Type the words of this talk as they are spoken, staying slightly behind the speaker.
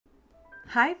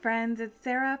Hi friends, it's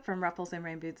Sarah from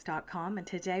rufflesandrainboots.com, and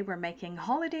today we're making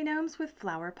holiday gnomes with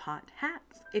flower pot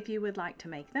hats. If you would like to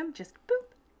make them, just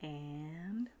boop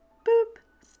and boop.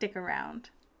 Stick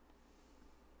around.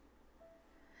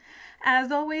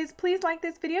 As always, please like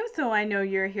this video so I know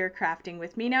you're here crafting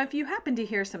with me. Now, if you happen to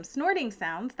hear some snorting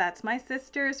sounds, that's my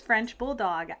sister's French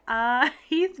bulldog.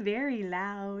 He's very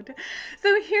loud.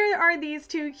 So here are these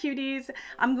two cuties.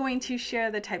 I'm going to share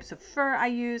the types of fur I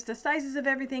use, the sizes of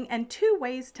everything, and 2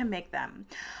 ways to make them.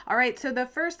 All right, so the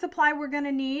first supply we're going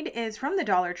to need is from the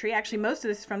Dollar Tree. Actually, most of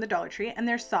this is from the Dollar Tree, and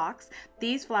they're socks.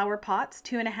 These flower pots,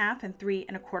 2.5 and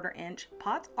 3.25 inch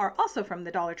pots, are also from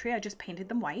the Dollar Tree. I just painted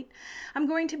them white. I'm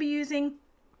going to be using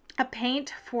a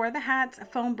paint for the hats, a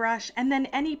foam brush, and then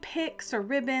any picks or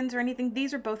ribbons or anything.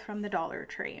 These are both from the Dollar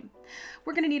Tree.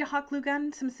 We're going to need a hot glue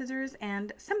gun, some scissors,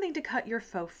 and something to cut your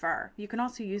faux fur. You can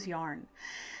also use yarn.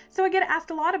 So I get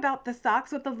asked a lot about the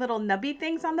socks with the little nubby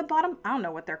things on the bottom. I don't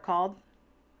know what they're called.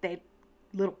 They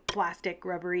little plastic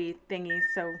rubbery thingies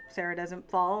so Sarah doesn't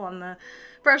fall on the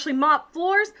freshly mopped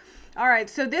floors. All right,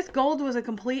 so this gold was a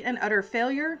complete and utter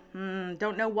failure.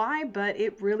 Don't know why, but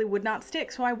it really would not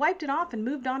stick. So I wiped it off and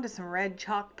moved on to some red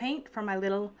chalk paint from my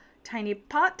little tiny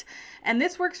pot. And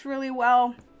this works really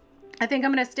well. I think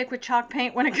I'm going to stick with chalk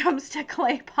paint when it comes to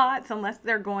clay pots unless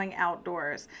they're going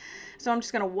outdoors. So I'm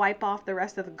just going to wipe off the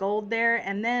rest of the gold there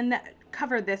and then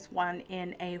cover this one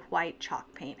in a white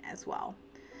chalk paint as well.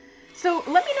 So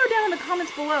let me know down in the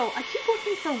comments below. I keep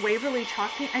looking for Waverly chalk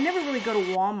paint. I never really go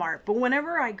to Walmart, but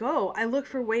whenever I go, I look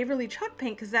for Waverly chalk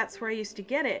paint because that's where I used to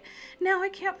get it. Now I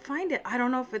can't find it. I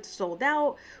don't know if it's sold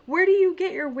out. Where do you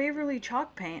get your Waverly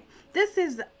chalk paint? This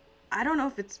is, I don't know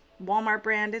if it's Walmart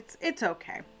brand. It's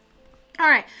okay. All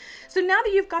right, so now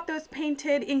that you've got those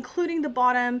painted, including the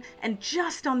bottom and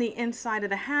just on the inside of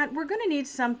the hat, we're going to need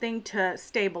something to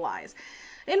stabilize.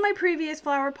 In my previous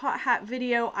flower pot hat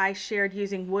video, I shared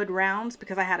using wood rounds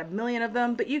because I had a million of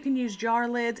them, but you can use jar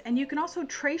lids, and you can also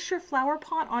trace your flower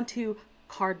pot onto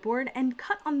cardboard and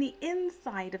cut on the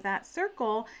inside of that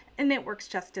circle, and it works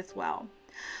just as well.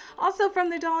 Also from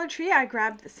the Dollar Tree, I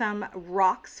grabbed some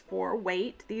rocks for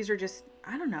weight. These are just,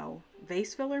 I don't know,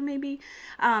 vase filler maybe.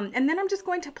 And then I'm just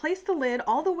going to place the lid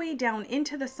all the way down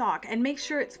into the sock and make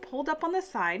sure it's pulled up on the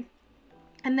side.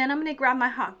 And then I'm going to grab my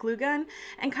hot glue gun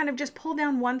and kind of just pull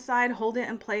down one side, hold it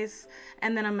in place,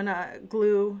 and then I'm going to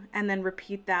glue and then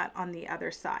repeat that on the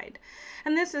other side.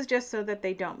 And this is just so that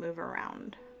they don't move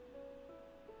around.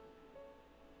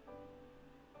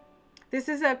 This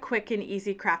is a quick and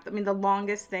easy craft. I mean, the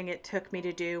longest thing it took me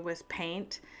to do was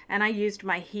paint, and I used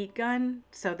my heat gun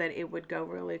so that it would go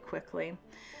really quickly.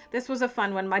 This was a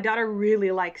fun one. My daughter really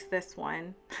likes this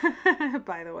one.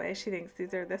 By the way, she thinks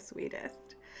these are the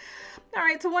sweetest. All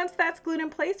right, so once that's glued in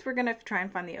place, we're gonna try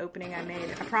and find the opening I made.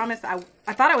 I promise I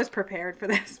thought I was prepared for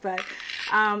this, but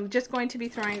just going to be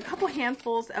throwing a couple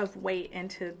handfuls of weight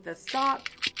into the sock.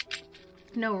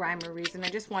 No rhyme or reason. I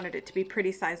just wanted it to be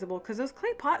pretty sizable because those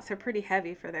clay pots are pretty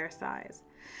heavy for their size.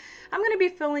 I'm going to be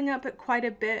filling up quite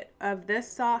a bit of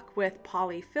this sock with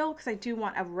polyfill because I do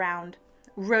want a round,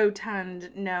 rotund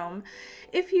gnome.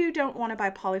 If you don't want to buy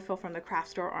polyfill from the craft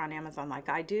store or on Amazon like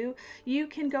I do, you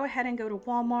can go ahead and go to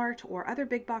Walmart or other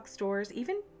big box stores,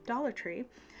 even Dollar Tree,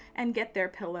 and get their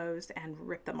pillows and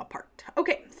rip them apart.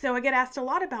 Okay, so I get asked a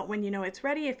lot about when you know it's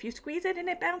ready. If you squeeze it and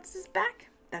it bounces back,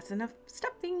 that's enough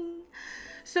stuffing.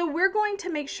 So we're going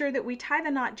to make sure that we tie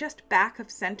the knot just back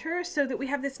of center so that we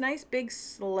have this nice big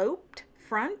sloped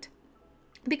front,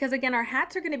 because again, our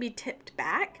hats are going to be tipped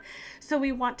back. So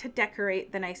we want to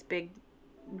decorate the nice big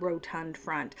rotund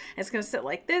front. It's going to sit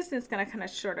like this, and it's going to kind of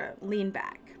sort of lean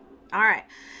back. All right.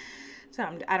 So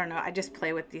I don't know, I just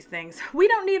play with these things. We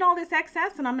don't need all this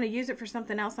excess, and I'm going to use it for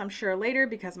something else I'm sure later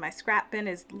because my scrap bin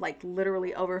is like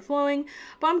literally overflowing.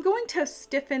 But I'm going to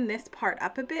stiffen this part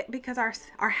up a bit because our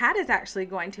hat is actually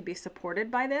going to be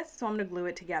supported by this, so I'm going to glue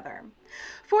it together.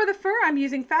 For the fur, I'm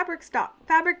using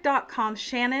Fabric.com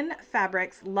Shannon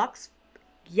Fabrics Luxe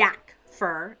Yak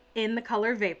fur in the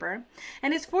color Vapor,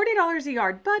 and it's $40 a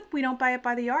yard, but we don't buy it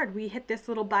by the yard. We hit this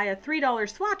little buy a $3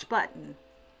 swatch button.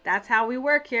 That's how we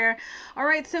work here. All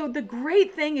right, so the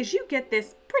great thing is you get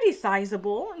this pretty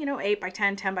sizable, you know, 8 by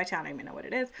 10, 10 by 10, I don't even know what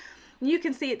it is. You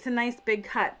can see it's a nice big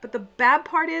cut, but the bad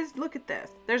part is, look at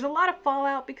this. There's a lot of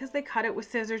fallout because they cut it with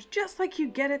scissors, just like you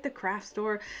get at the craft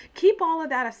store. Keep all of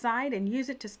that aside and use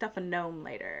it to stuff a gnome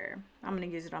later. I'm gonna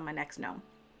use it on my next gnome.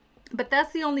 But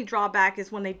that's the only drawback,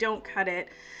 is when they don't cut it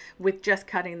with just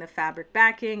cutting the fabric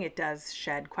backing, it does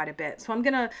shed quite a bit. So I'm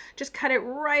gonna just cut it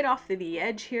right off the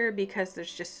edge here because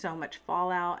there's just so much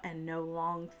fallout and no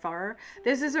long fur.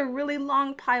 This is a really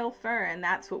long pile fur, and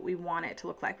that's what we want it to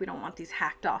look like. We don't want these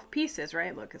hacked off pieces,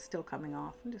 right? Look, it's still coming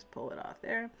off. I'll just pull it off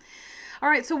there. All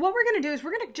right, so what we're gonna do is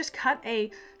we're gonna just cut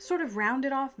a sort of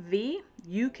rounded off V.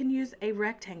 You can use a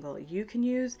rectangle, you can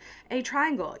use a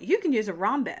triangle, you can use a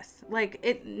rhombus.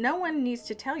 Like, no one needs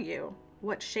to tell you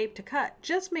what shape to cut.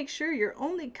 Just make sure you're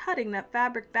only cutting that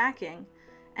fabric backing,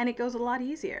 and it goes a lot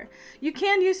easier. You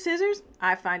can use scissors.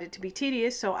 I find it to be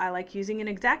tedious, so I like using an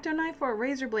X-Acto knife or a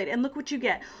razor blade, and look what you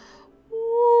get.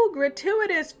 Ooh,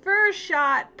 gratuitous fur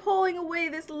shot, pulling away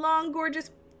this long, gorgeous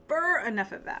fur.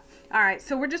 Enough of that. All right,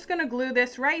 so we're just gonna glue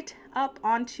this right up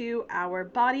onto our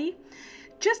body,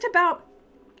 just about,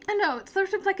 I know, it's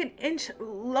sort of like an inch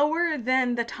lower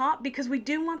than the top, because we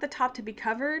do want the top to be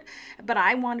covered, but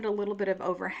I wanted a little bit of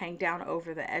overhang down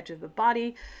over the edge of the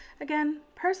body. Again,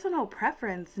 personal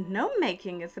preference. Gnome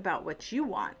making is about what you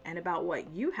want and about what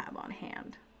you have on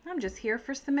hand. I'm just here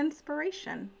for some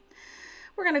inspiration.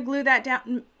 We're going to glue that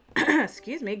down,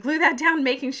 excuse me, glue that down,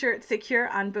 making sure it's secure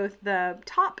on both the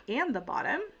top and the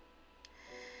bottom.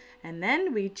 And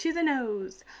then we choose a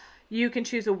nose. You can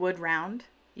choose a wood round.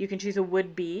 You can choose a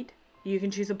wood bead. You can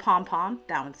choose a pom-pom.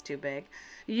 That one's too big.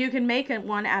 You can make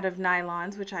one out of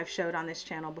nylons, which I've showed on this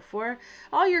channel before.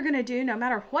 All you're going to do, no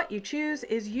matter what you choose,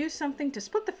 is use something to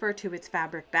split the fur to its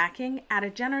fabric backing. Add a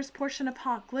generous portion of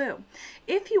hot glue.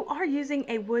 If you are using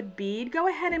a wood bead, go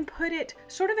ahead and put it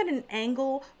sort of at an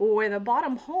angle where the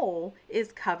bottom hole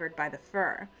is covered by the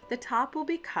fur. The top will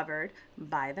be covered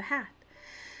by the hat.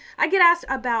 I get asked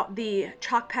about the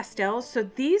chalk pastels. So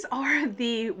these are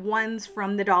the ones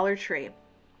from the Dollar Tree.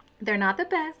 They're not the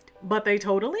best, but they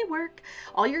totally work.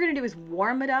 All you're going to do is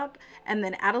warm it up and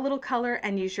then add a little color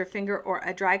and use your finger or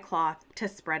a dry cloth to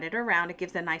spread it around. It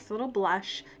gives a nice little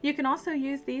blush. You can also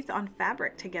use these on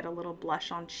fabric to get a little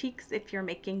blush on cheeks if you're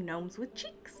making gnomes with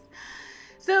cheeks.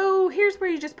 So here's where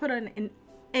you just put an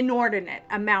inordinate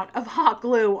amount of hot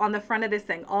glue on the front of this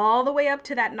thing, all the way up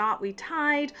to that knot we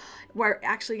tied. We're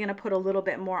actually going to put a little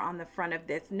bit more on the front of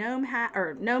this gnome hat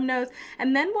or gnome nose.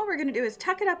 And then what we're going to do is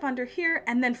tuck it up under here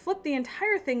and then flip the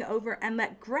entire thing over and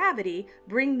let gravity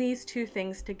bring these two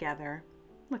things together.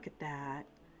 Look at that.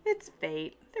 It's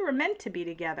fate. They were meant to be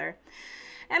together.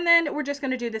 And then we're just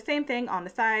going to do the same thing on the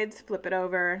sides. Flip it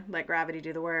over, let gravity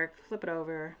do the work. Flip it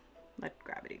over, let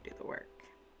gravity do the work.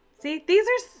 See, these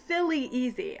are silly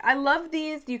easy. I love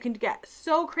these. You can get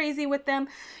so crazy with them.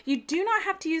 You do not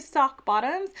have to use sock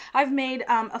bottoms. I've made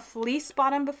a fleece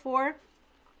bottom before.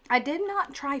 I did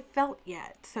not try felt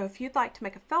yet. So if you'd like to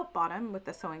make a felt bottom with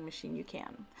the sewing machine, you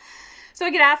can. So I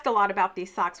get asked a lot about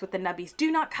these socks with the nubbies.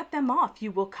 Do not cut them off.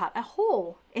 You will cut a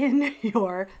hole in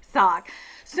your sock.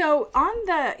 So on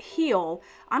the heel,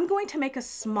 I'm going to make a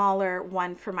smaller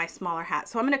one for my smaller hat.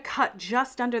 So I'm going to cut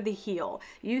just under the heel.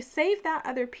 You save that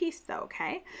other piece though,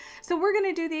 okay? So we're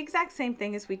going to do the exact same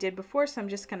thing as we did before. So I'm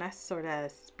just going to sort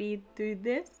of speed through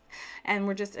this, and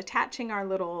we're just attaching our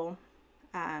little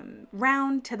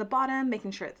round to the bottom,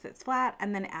 making sure it sits flat,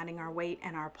 and then adding our weight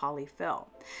and our polyfill.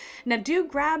 Now do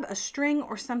grab a string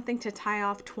or something to tie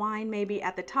off twine maybe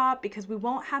at the top, because we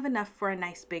won't have enough for a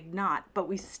nice big knot, but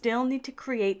we still need to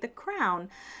create the crown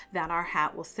that our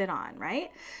hat will sit on,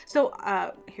 right? So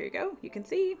here you go. You can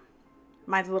see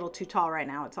mine's a little too tall right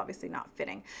now. It's obviously not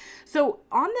fitting. So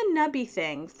on the nubby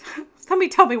things, somebody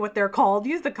tell me what they're called.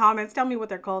 Use the comments. Tell me what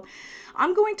they're called.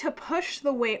 I'm going to push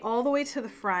the weight all the way to the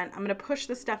front. I'm going to push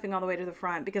the stuffing all the way to the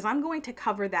front because I'm going to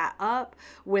cover that up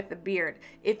with the beard.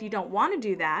 If you don't want to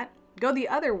do that, go the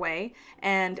other way.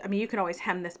 And I mean, you can always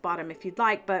hem this bottom if you'd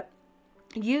like, but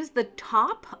use the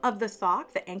top of the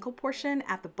sock, the ankle portion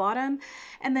at the bottom,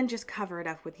 and then just cover it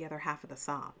up with the other half of the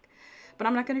sock. But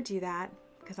I'm not going to do that,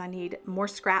 because I need more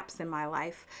scraps in my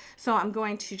life. So I'm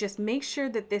going to just make sure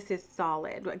that this is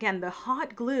solid. Again, the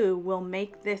hot glue will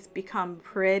make this become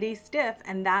pretty stiff,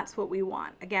 and that's what we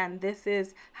want. Again, this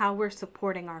is how we're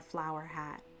supporting our flower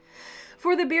hat.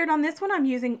 For the beard on this one, I'm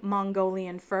using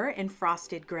Mongolian fur in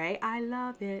frosted gray. I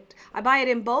love it. I buy it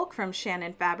in bulk from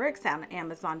Shannon Fabrics on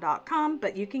Amazon.com,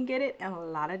 but you can get it in a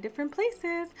lot of different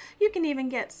places. You can even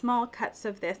get small cuts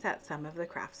of this at some of the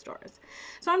craft stores.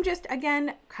 So I'm just,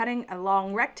 again, cutting a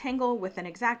long rectangle with an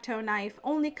X-Acto knife,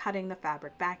 only cutting the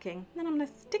fabric backing. Then I'm going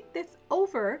to stick this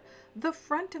over the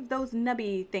front of those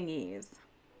nubby thingies.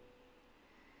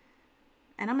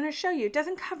 And I'm going to show you, it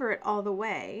doesn't cover it all the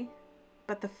way,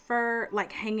 but the fur,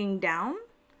 like hanging down,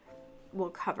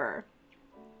 will cover.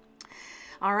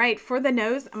 All right, for the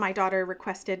nose, my daughter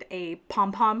requested a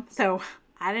pom-pom, so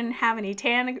I didn't have any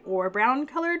tan or brown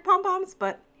colored pom-poms,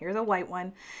 but here's a white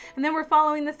one. And then we're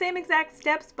following the same exact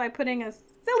steps by putting a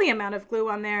silly amount of glue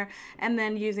on there and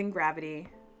then using gravity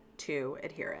to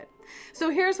adhere it. So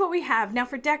here's what we have. Now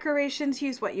for decorations,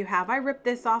 use what you have. I ripped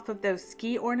this off of those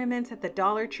ski ornaments at the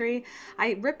Dollar Tree.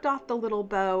 I ripped off the little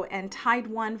bow and tied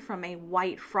one from a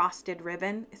white frosted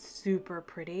ribbon. It's super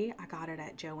pretty. I got it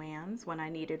at Joann's when I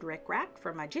needed rickrack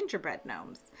for my gingerbread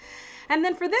gnomes. And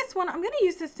then for this one, I'm going to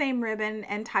use the same ribbon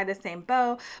and tie the same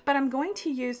bow, but I'm going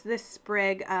to use this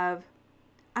sprig of,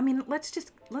 I mean, let's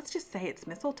just say it's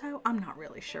mistletoe. I'm not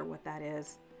really sure what that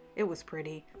is. It was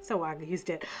pretty, so I used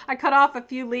it. I cut off a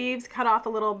few leaves, cut off a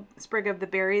little sprig of the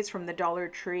berries from the Dollar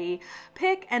Tree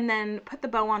pick, and then put the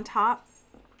bow on top.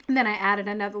 And then I added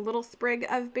another little sprig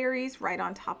of berries right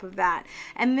on top of that.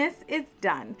 And this is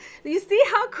done. You see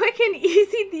how quick and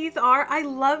easy these are? I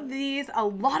love these. A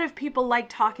lot of people like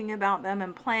talking about them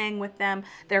and playing with them.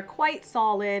 They're quite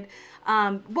solid.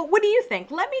 But what do you think?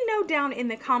 Let me know down in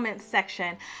the comments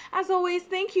section. As always,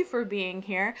 thank you for being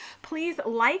here. Please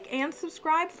like and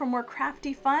subscribe for more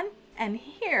crafty fun. And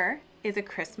here is a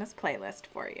Christmas playlist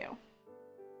for you.